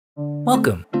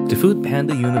Welcome to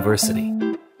foodpanda University.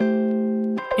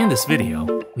 In this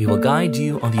video, we will guide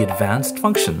you on the advanced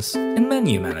functions in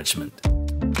menu management.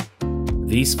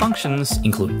 These functions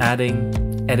include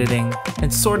adding, editing,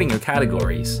 and sorting your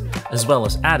categories, as well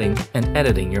as adding and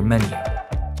editing your menu.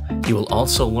 You will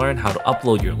also learn how to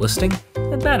upload your listing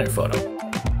and banner photo.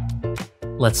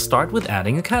 Let's start with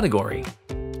adding a category.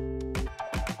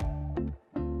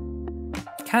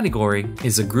 Category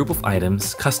is a group of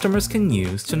items customers can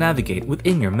use to navigate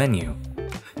within your menu.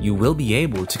 You will be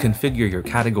able to configure your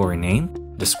category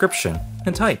name, description,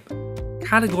 and type.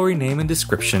 Category name and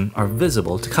description are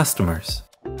visible to customers.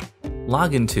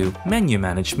 Log into Menu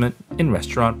Management in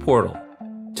Restaurant Portal.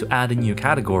 To add a new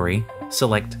category,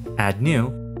 select Add New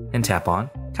and tap on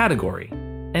Category.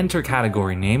 Enter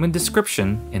category name and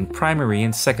description in primary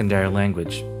and secondary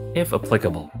language, if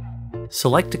applicable.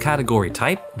 Select a category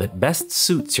type that best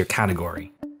suits your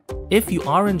category. If you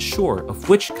are unsure of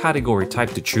which category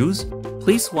type to choose,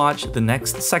 please watch the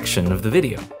next section of the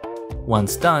video.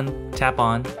 Once done, tap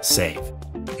on Save.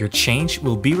 Your change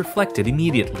will be reflected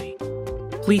immediately.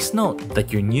 Please note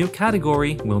that your new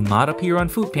category will not appear on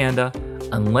foodpanda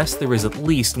unless there is at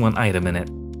least one item in it.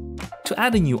 To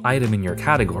add a new item in your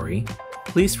category,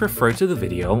 please refer to the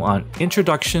video on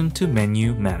Introduction to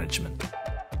Menu Management.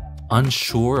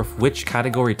 Unsure of which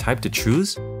category type to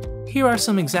choose? Here are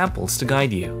some examples to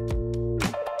guide you.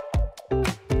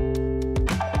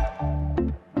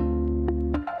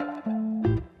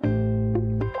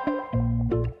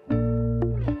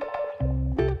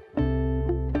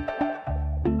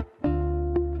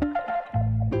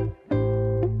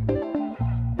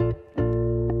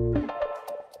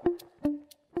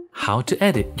 How to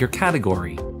edit your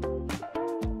category.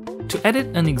 To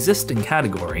edit an existing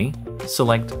category,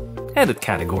 select Edit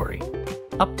Category.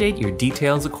 Update your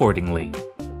details accordingly.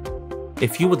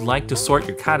 If you would like to sort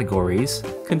your categories,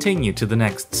 continue to the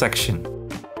next section.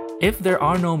 If there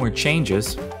are no more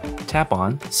changes, tap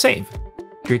on Save.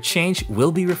 Your change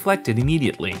will be reflected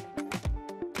immediately.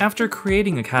 After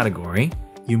creating a category,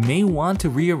 you may want to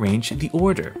rearrange the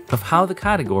order of how the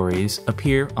categories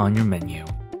appear on your menu.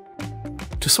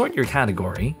 To sort your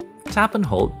category, tap and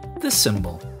hold this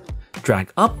symbol.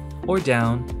 Drag up or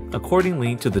down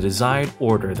accordingly to the desired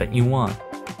order that you want.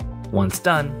 Once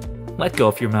done, let go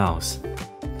of your mouse.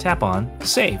 Tap on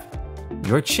Save.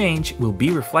 Your change will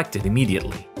be reflected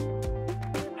immediately.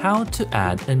 How to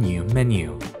add a new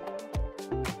menu.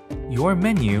 Your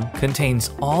menu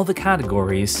contains all the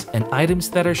categories and items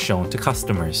that are shown to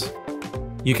customers.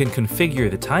 You can configure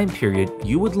the time period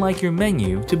you would like your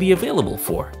menu to be available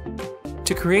for.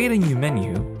 To create a new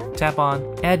menu, tap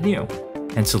on Add New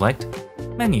and select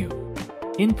Menu.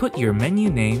 Input your menu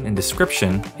name and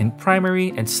description in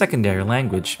primary and secondary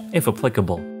language, if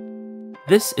applicable.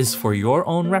 This is for your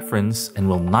own reference and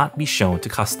will not be shown to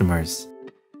customers.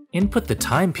 Input the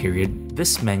time period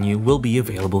this menu will be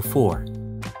available for.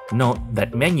 Note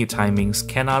that menu timings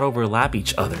cannot overlap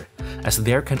each other, as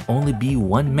there can only be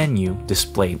one menu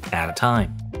displayed at a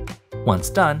time. Once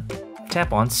done,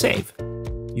 tap on Save.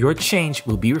 Your change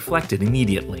will be reflected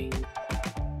immediately.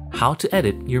 How to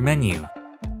edit your menu.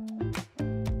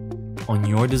 On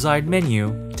your desired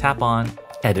menu, tap on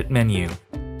Edit Menu.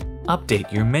 Update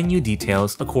your menu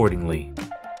details accordingly.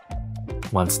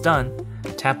 Once done,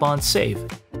 tap on Save.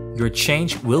 Your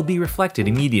change will be reflected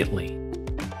immediately.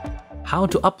 How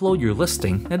to upload your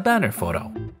listing and banner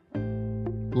photo.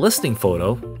 Listing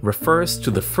photo refers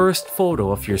to the first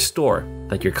photo of your store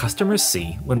that your customers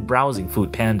see when browsing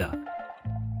foodpanda.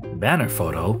 Banner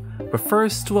photo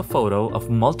refers to a photo of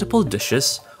multiple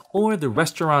dishes or the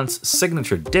restaurant's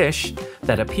signature dish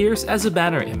that appears as a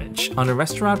banner image on a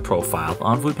restaurant profile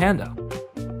on foodpanda.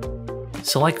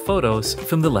 Select Photos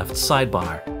from the left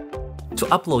sidebar. To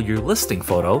upload your listing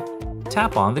photo,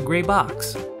 tap on the gray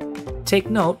box. Take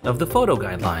note of the photo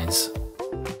guidelines.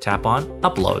 Tap on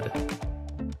Upload.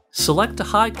 Select a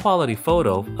high-quality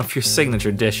photo of your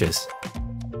signature dishes.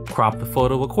 Crop the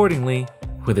photo accordingly,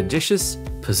 with the dishes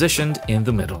positioned in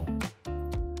the middle.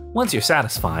 Once you're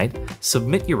satisfied,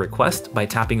 submit your request by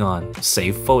tapping on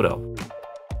Save Photo.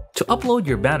 To upload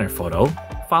your banner photo,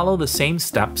 follow the same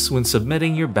steps when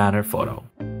submitting your banner photo.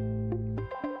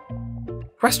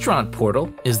 Restaurant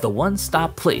Portal is the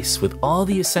one-stop place with all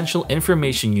the essential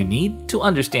information you need to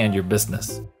understand your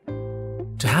business.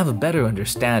 To have a better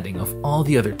understanding of all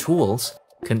the other tools,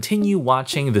 continue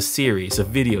watching the series of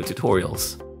video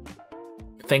tutorials.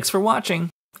 Thanks for watching,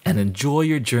 and enjoy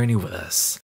your journey with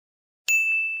us.